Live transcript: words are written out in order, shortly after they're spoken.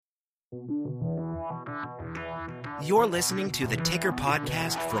You're listening to the Ticker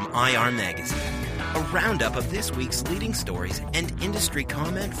Podcast from IR Magazine, a roundup of this week's leading stories and industry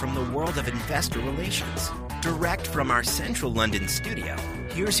comment from the world of investor relations. Direct from our central London studio,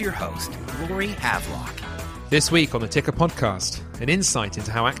 here's your host, Rory Havelock. This week on the Ticker Podcast, an insight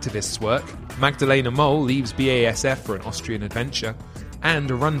into how activists work, Magdalena Moll leaves BASF for an Austrian adventure, and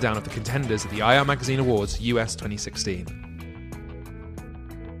a rundown of the contenders at the IR Magazine Awards US 2016.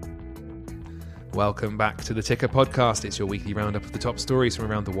 Welcome back to the Ticker Podcast. It's your weekly roundup of the top stories from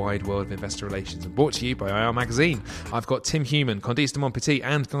around the wide world of investor relations and brought to you by IR Magazine. I've got Tim Human, Candice de Montpetit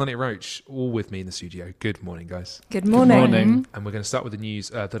and Garnet Roach all with me in the studio. Good morning, guys. Good morning. Good morning. And we're going to start with the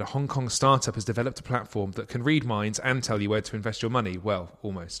news that a Hong Kong startup has developed a platform that can read minds and tell you where to invest your money. Well,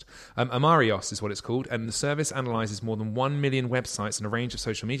 almost. Amarios is what it's called, and the service analyses more than 1 million websites and a range of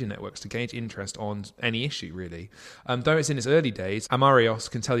social media networks to gauge interest on any issue, really. Though it's in its early days,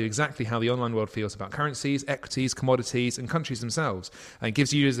 Amarios can tell you exactly how the online world feels about currencies, equities, commodities, and countries themselves, and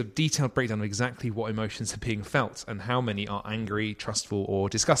gives users a detailed breakdown of exactly what emotions are being felt and how many are angry, trustful, or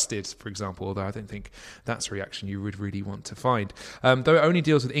disgusted, for example, although I don't think that's a reaction you would really want to find. Though it only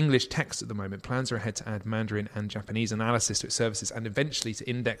deals with English text at the moment, plans are ahead to add Mandarin and Japanese analysis to its services and eventually to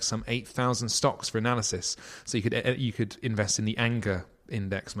index some 8,000 stocks for analysis, so you could invest in the anger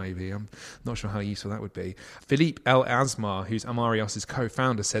index, maybe. I'm not sure how useful that would be. Philippe El Asmar, who's Amarios'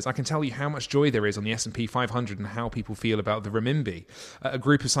 co-founder, says, I can tell you how much joy there is on the S&P 500 and how people feel about the renminbi. A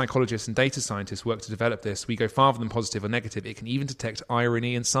group of psychologists and data scientists work to develop this. We go farther than positive or negative. It can even detect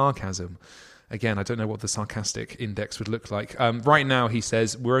irony and sarcasm. Again, I don't know what the sarcastic index would look like. Right now, he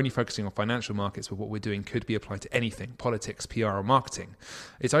says, we're only focusing on financial markets, but what we're doing could be applied to anything, politics, PR, or marketing.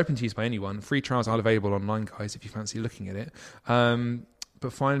 It's open to use by anyone. Free trials are available online, guys, if you fancy looking at it.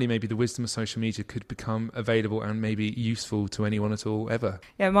 But finally, maybe the wisdom of social media could become available and maybe useful to anyone at all, ever.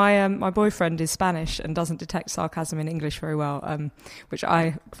 Yeah, my boyfriend is Spanish and doesn't detect sarcasm in English very well, which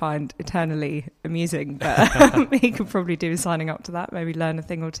I find eternally amusing. But he could probably do signing up to that, maybe learn a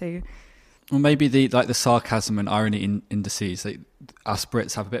thing or two. Well, maybe the sarcasm and irony indices, us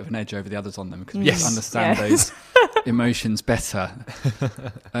Brits have a bit of an edge over the others on them because we understand those emotions better.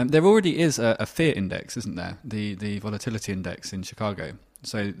 There already is a fear index, isn't there? The volatility index in Chicago.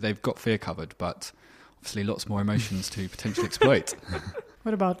 So they've got fear covered, but obviously lots more emotions to potentially exploit.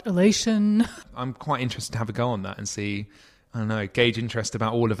 What about elation? I'm quite interested to have a go on that and see, I don't know, gauge interest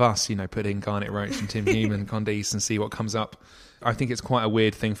about all of us, put in Garnet Roach and Tim Hume and Candice and see what comes up. I think it's quite a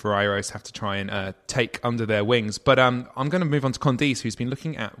weird thing for IROs to have to try and take under their wings. But I'm going to move on to Candice, who's been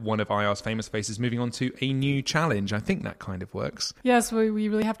looking at one of IR's famous faces, moving on to a new challenge. I think that kind of works. Yes, we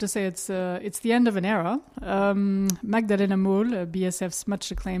really have to say it's the end of an era. Magdalena Moll, BASF's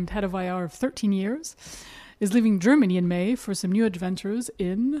much-acclaimed head of IR of 13 years, is leaving Germany in May for some new adventures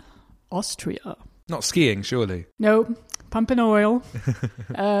in Austria. Not skiing, surely? No, pumping oil.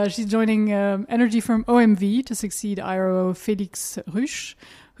 She's joining energy firm OMV to succeed IRO Felix Rüsch,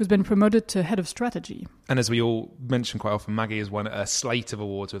 who's been promoted to head of strategy. And as we all mention quite often, Maggie has won a slate of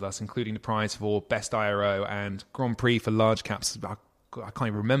awards with us, including the prize for Best IRO and Grand Prix for large caps. I can't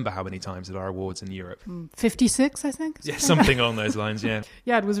even remember how many times at our awards in Europe. 56, I think. Yeah, something along those lines, yeah.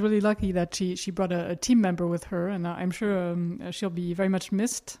 Yeah, it was really lucky that she brought a team member with her, and I'm sure she'll be very much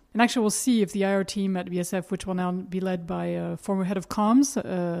missed. And actually, we'll see if the IR team at BASF, which will now be led by former head of comms,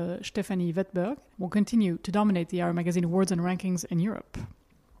 Stefanie Wettberg, will continue to dominate the IR Magazine awards and rankings in Europe.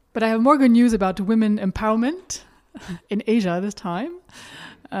 But I have more good news about women empowerment in Asia this time.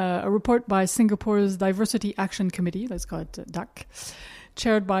 A report by Singapore's Diversity Action Committee, let's call it DAC,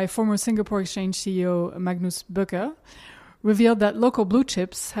 chaired by former Singapore Exchange CEO Magnus Bøker, revealed that local blue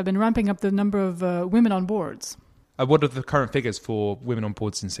chips have been ramping up the number of women on boards. What are the current figures for women on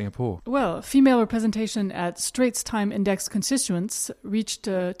boards in Singapore? Well, female representation at Straits Time Index constituents reached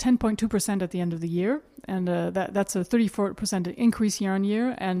 10.2% at the end of the year, and that's a 34% increase year on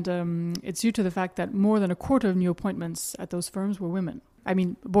year, and it's due to the fact that more than a quarter of new appointments at those firms were women. I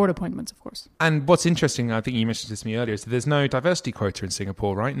mean, board appointments, of course. And what's interesting, I think you mentioned this to me earlier, is that there's no diversity quota in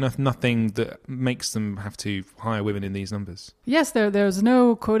Singapore, right? Nothing that makes them have to hire women in these numbers. Yes, there's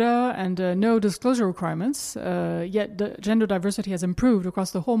no quota and no disclosure requirements, yet the gender diversity has improved across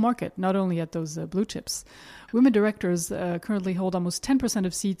the whole market, not only at those blue chips. Women directors currently hold almost 10%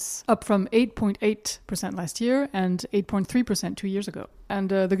 of seats, up from 8.8% last year and 8.3% 2 years ago. And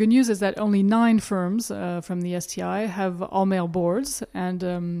the good news is that only 9 firms from the STI have all-male boards,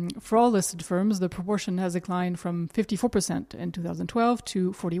 And for all listed firms, the proportion has declined from 54% in 2012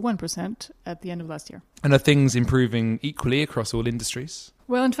 to 41% at the end of last year. And are things improving equally across all industries?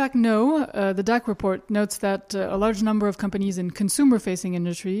 Well, in fact, no. The DAC report notes that a large number of companies in consumer-facing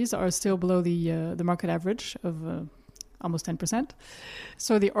industries are still below the market average of almost 10%.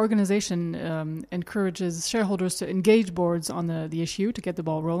 So the organization encourages shareholders to engage boards on the issue to get the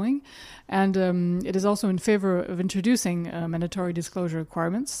ball rolling. And it is also in favor of introducing mandatory disclosure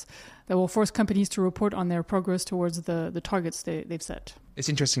requirements that will force companies to report on their progress towards the targets they've set. It's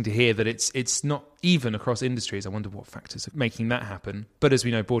interesting to hear that it's not even across industries. I wonder what factors are making that happen. But as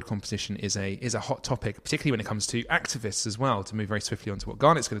we know, board composition is a hot topic, particularly when it comes to activists as well, to move very swiftly on to what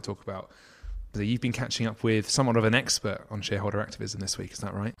Garnett's going to talk about. You've been catching up with somewhat of an expert on shareholder activism this week, is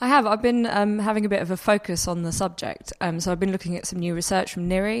that right? I have. I've been having a bit of a focus on the subject. So I've been looking at some new research from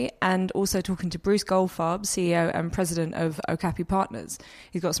NIRI and also talking to Bruce Goldfarb, CEO and president of Okapi Partners.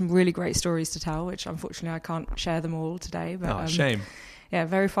 He's got some really great stories to tell, which unfortunately I can't share them all today. But, shame. Yeah,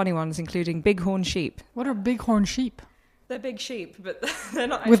 very funny ones, including bighorn sheep. What are bighorn sheep? They're big sheep, but they're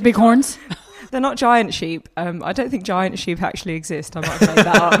not... With big horns? They're not giant sheep. I don't think giant sheep actually exist. I might have made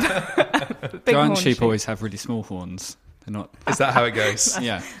that up. Giant sheep always have really small horns. They're not... Is that how it goes?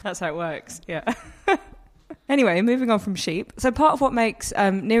 Yeah. That's how it works, yeah. Anyway, moving on from sheep. So part of what makes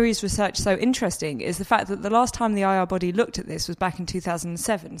NIRI's research so interesting is the fact that the last time the IR body looked at this was back in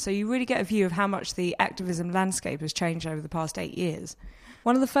 2007. So you really get a view of how much the activism landscape has changed over the past 8 years.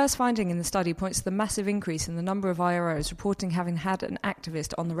 One of the first findings in the study points to the massive increase in the number of IROs reporting having had an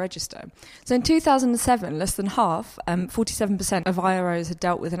activist on the register. So in 2007, less than half, 47% of IROs had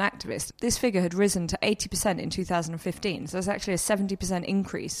dealt with an activist. This figure had risen to 80% in 2015, so that's actually a 70%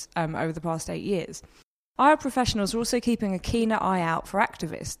 increase over the past 8 years. IR professionals are also keeping a keener eye out for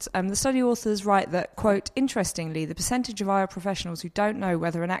activists. The study authors write that, quote, interestingly, the percentage of IR professionals who don't know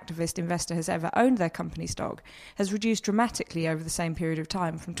whether an activist investor has ever owned their company stock has reduced dramatically over the same period of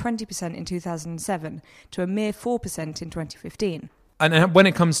time, from 20% in 2007 to a mere 4% in 2015. And when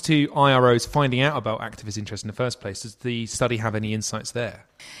it comes to IROs finding out about activist interest in the first place, does the study have any insights there?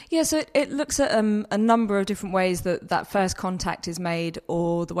 Yeah, so it looks at a number of different ways that first contact is made,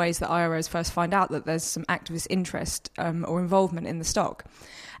 or the ways that IROs first find out that there's some activist interest or involvement in the stock.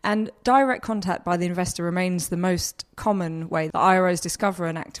 And direct contact by the investor remains the most common way that IROs discover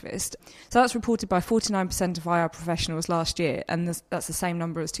an activist. So that's reported by 49% of IR professionals last year, and that's the same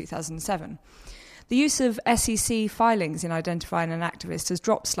number as 2007. The use of SEC filings in identifying an activist has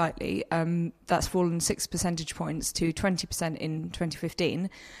dropped slightly. That's fallen 6 percentage points to 20% in 2015,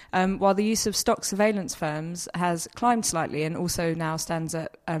 while the use of stock surveillance firms has climbed slightly and also now stands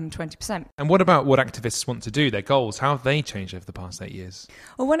at 20%. And what about what activists want to do, their goals? How have they changed over the past 8 years?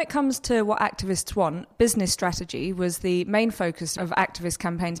 Well, when it comes to what activists want, business strategy was the main focus of activist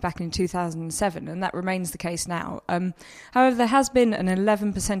campaigns back in 2007, and that remains the case now. However, there has been an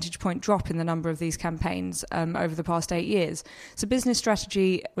 11 percentage point drop in the number of these campaigns over the past 8 years. So business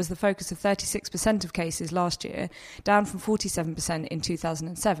strategy was the focus of 36% of cases last year, down from 47% in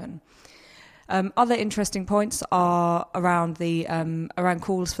 2007. Other interesting points are around around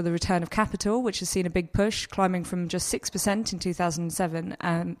calls for the return of capital, which has seen a big push, climbing from just 6% in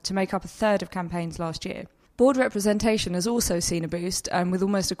 2007 to make up a third of campaigns last year. Board representation has also seen a boost, with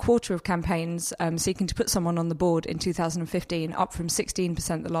almost a quarter of campaigns seeking to put someone on the board in 2015, up from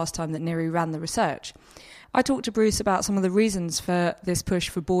 16% the last time that NIRI ran the research. I talked to Bruce about some of the reasons for this push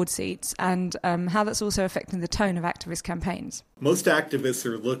for board seats and how that's also affecting the tone of activist campaigns. Most activists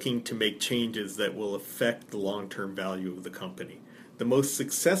are looking to make changes that will affect the long-term value of the company. The most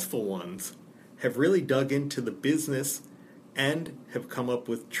successful ones have really dug into the business and have come up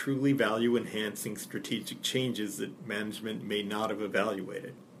with truly value-enhancing strategic changes that management may not have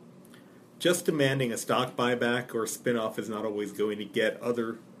evaluated. Just demanding a stock buyback or spin-off is not always going to get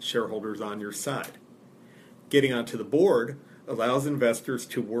other shareholders on your side. Getting onto the board allows investors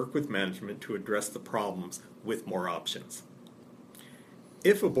to work with management to address the problems with more options.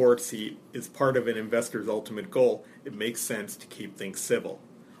 If a board seat is part of an investor's ultimate goal, it makes sense to keep things civil.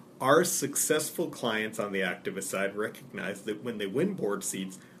 Our successful clients on the activist side recognize that when they win board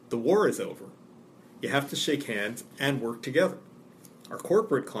seats, the war is over. You have to shake hands and work together. Our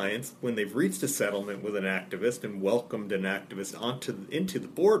corporate clients, when they've reached a settlement with an activist and welcomed an activist into the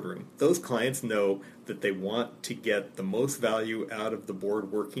boardroom, those clients know that they want to get the most value out of the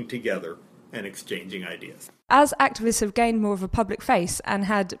board working together and exchanging ideas. As activists have gained more of a public face and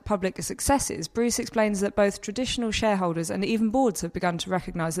had public successes, Bruce explains that both traditional shareholders and even boards have begun to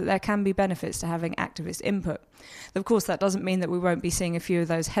recognise that there can be benefits to having activist input. Of course, that doesn't mean that we won't be seeing a few of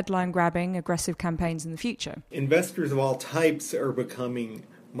those headline-grabbing, aggressive campaigns in the future. Investors of all types are becoming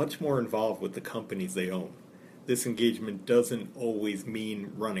much more involved with the companies they own. This engagement doesn't always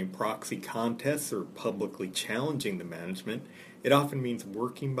mean running proxy contests or publicly challenging the management. It often means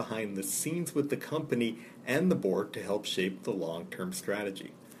working behind the scenes with the company and the board to help shape the long-term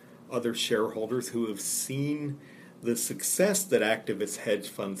strategy. Other shareholders who have seen the success that activist hedge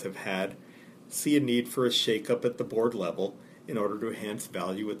funds have had see a need for a shake-up at the board level in order to enhance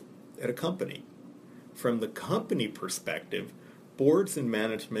value at a company. From the company perspective, boards and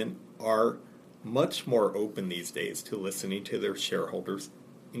management are much more open these days to listening to their shareholders,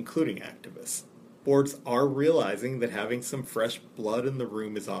 including activists. Boards are realizing that having some fresh blood in the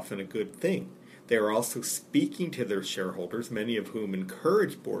room is often a good thing. They are also speaking to their shareholders, many of whom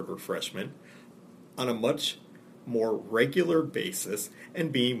encourage board refreshment, on a much more regular basis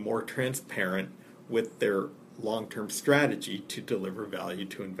and being more transparent with their long-term strategy to deliver value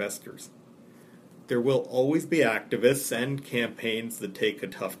to investors. There will always be activists and campaigns that take a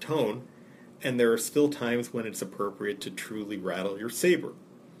tough tone, and there are still times when it's appropriate to truly rattle your saber.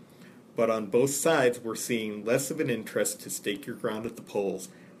 But on both sides, we're seeing less of an interest to stake your ground at the polls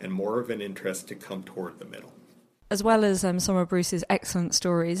and more of an interest to come toward the middle. As well as some of Bruce's excellent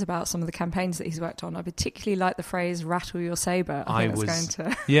stories about some of the campaigns that he's worked on, I particularly like the phrase "rattle your saber." I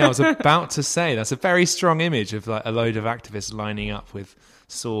was about to say that's a very strong image of like a load of activists lining up with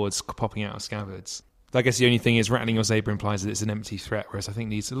swords popping out of scabbards. I guess the only thing is rattling your saber implies that it's an empty threat, whereas I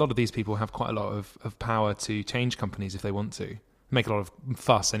think a lot of these people have quite a lot of power to change companies if they want to. Make a lot of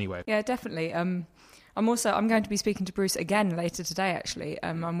fuss anyway. Yeah, definitely. I'm going to be speaking to Bruce again later today, actually.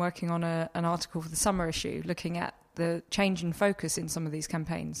 I'm working on an article for the summer issue looking at the change in focus in some of these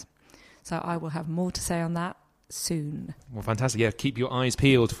campaigns. So I will have more to say on that soon. Well, fantastic. Yeah, keep your eyes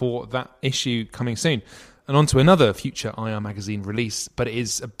peeled for that issue coming soon. And on to another future IR Magazine release, but it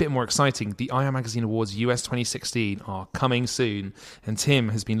is a bit more exciting. The IR Magazine Awards US 2016 are coming soon, and Tim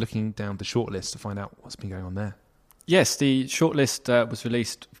has been looking down the shortlist to find out what's been going on there. Yes, the shortlist was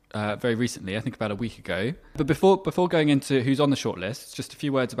released very recently, I think about a week ago. But before going into who's on the shortlist, just a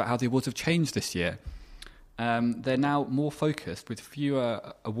few words about how the awards have changed this year. They're now more focused with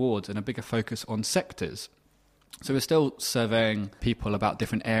fewer awards and a bigger focus on sectors. So we're still surveying people about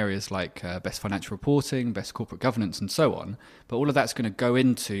different areas like best financial reporting, best corporate governance and so on. But all of that's going to go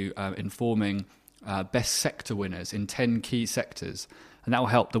into informing best sector winners in 10 key sectors. And that will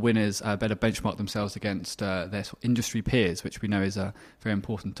help the winners better benchmark themselves against their sort of industry peers, which we know is very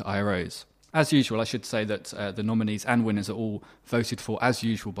important to IROs. As usual, I should say that the nominees and winners are all voted for, as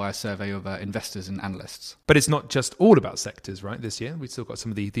usual, by a survey of investors and analysts. But it's not just all about sectors, right, this year? We've still got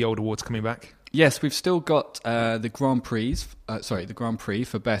some of the old awards coming back. Yes, we've still got the Grand Prix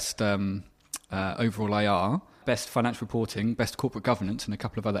for best overall IR, best financial reporting, best corporate governance, and a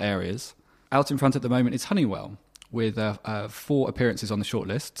couple of other areas. Out in front at the moment is Honeywell, with 4 appearances on the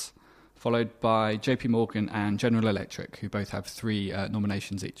shortlists, followed by JP Morgan and General Electric, who both have 3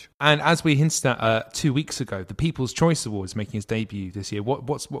 nominations each. And as we hinted at 2 weeks ago, the People's Choice Awards making its debut this year.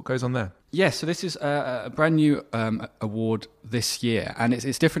 What goes on there? Yes, so this is a brand new award this year, and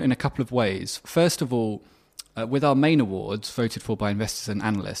it's different in a couple of ways. First of all, with our main awards voted for by investors and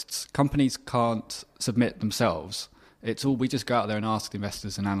analysts, companies can't submit themselves. It's all we just go out there and ask the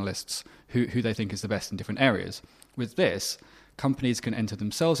investors and analysts who they think is the best in different areas. With this, companies can enter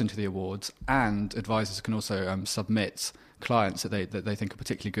themselves into the awards, and advisors can also submit clients that they think are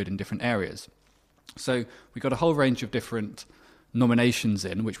particularly good in different areas. So we've got a whole range of different nominations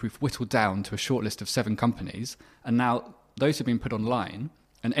in, which we've whittled down to a short list of 7 companies, and now those have been put online,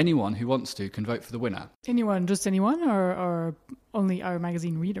 and anyone who wants to can vote for the winner. Anyone, just anyone, or only our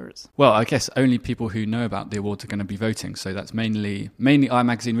magazine readers? Well, I guess only people who know about the awards are going to be voting, so that's mainly our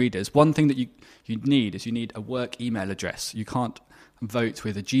magazine readers. One thing that you need is you need a work email address. You can't vote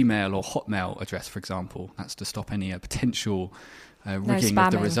with a Gmail or Hotmail address, for example. That's to stop any potential rigging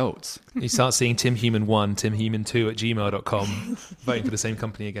of the results. You start seeing timhuman1, timhuman2 at gmail.com voting for the same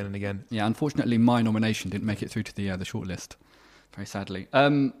company again and again. Yeah, unfortunately, my nomination didn't make it through to the shortlist, very sadly.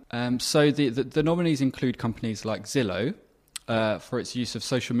 So the nominees include companies like Zillow for its use of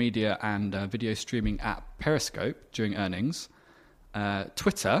social media and video streaming app Periscope during earnings.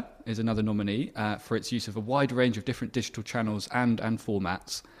 Twitter is another nominee for its use of a wide range of different digital channels and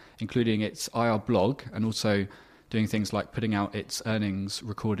formats, including its IR blog and also doing things like putting out its earnings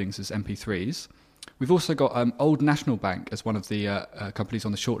recordings as MP3s. We've also got Old National Bank as one of the companies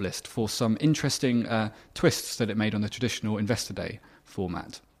on the shortlist for some interesting twists that it made on the traditional Investor Day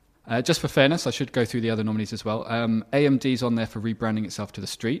format. Just for fairness, I should go through the other nominees as well. AMD's on there for rebranding itself to the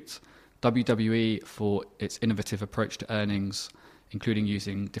street. WWE for its innovative approach to earnings, including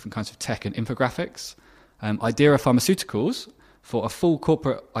using different kinds of tech and infographics. Idera Pharmaceuticals for a full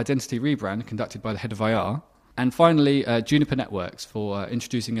corporate identity rebrand conducted by the head of IR. And finally, Juniper Networks for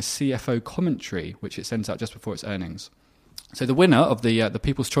introducing a CFO commentary, which it sends out just before its earnings. So the winner of the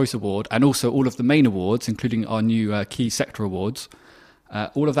People's Choice Award, and also all of the main awards, including our new key sector awards,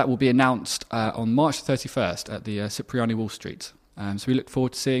 all of that will be announced on March 31st at the Cipriani Wall Street. So we look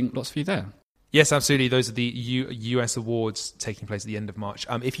forward to seeing lots of you there. Yes, absolutely. Those are the US awards taking place at the end of March.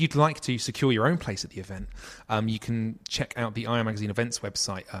 If you'd like to secure your own place at the event, you can check out the IR Magazine events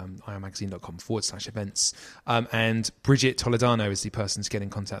website, irmagazine.com/events. And Bridget Toledano is the person to get in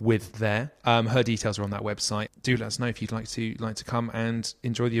contact with there. Her details are on that website. Do let us know if you'd like to come and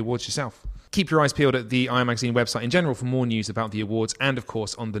enjoy the awards yourself. Keep your eyes peeled at the IR Magazine website in general for more news about the awards, and of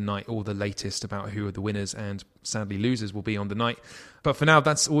course on the night, all the latest about who are the winners and sadly losers will be on the night. But for now,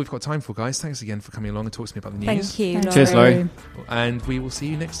 that's all we've got time for, guys. Thanks again for coming along and talking to me about the news. Thank you. Cheers, Laurie. And we will see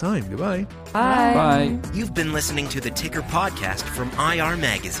you next time. Goodbye. Bye. Bye. You've been listening to the Ticker podcast from IR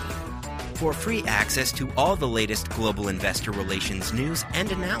Magazine. For free access to all the latest global investor relations news and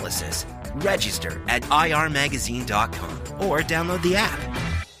analysis, register at irmagazine.com or download the app.